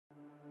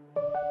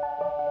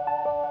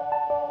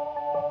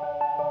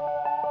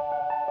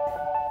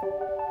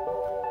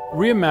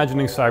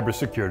Reimagining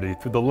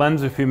cybersecurity through the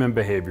lens of human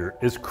behavior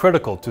is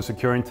critical to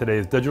securing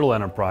today's digital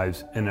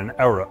enterprise in an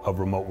era of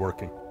remote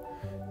working.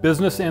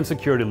 Business and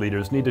security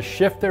leaders need to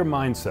shift their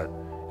mindset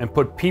and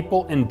put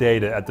people and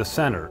data at the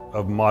center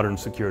of modern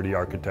security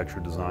architecture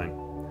design.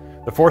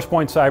 The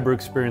Forcepoint Cyber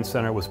Experience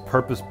Center was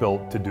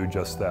purpose-built to do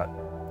just that.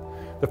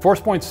 The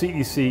Forcepoint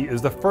CEC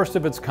is the first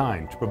of its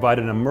kind to provide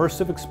an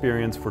immersive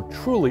experience for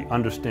truly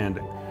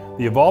understanding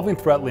the evolving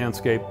threat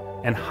landscape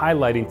and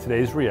highlighting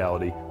today's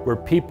reality where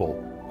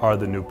people are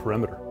the new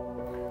perimeter.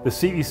 The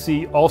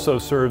CEC also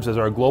serves as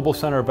our global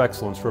center of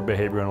excellence for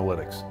behavior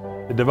analytics.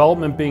 The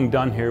development being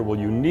done here will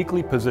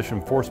uniquely position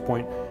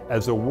Forcepoint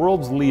as the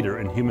world's leader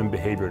in human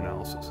behavior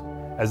analysis,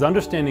 as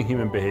understanding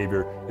human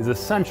behavior is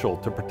essential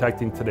to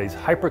protecting today's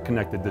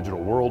hyper-connected digital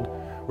world,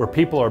 where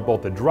people are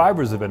both the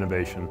drivers of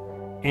innovation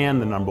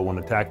and the #1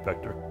 attack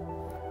vector.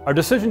 Our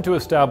decision to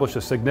establish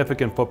a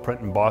significant footprint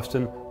in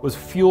Boston was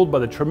fueled by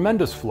the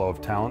tremendous flow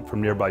of talent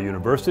from nearby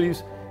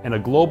universities and a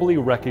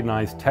globally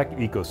recognized tech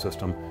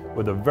ecosystem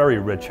with a very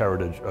rich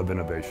heritage of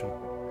innovation.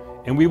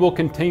 And we will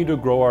continue to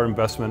grow our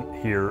investment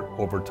here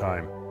over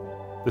time.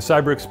 The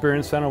Cyber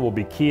Experience Center will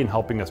be key in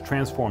helping us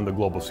transform the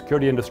global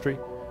security industry,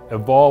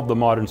 evolve the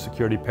modern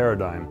security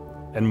paradigm,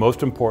 and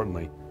most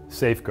importantly,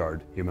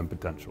 safeguard human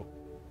potential.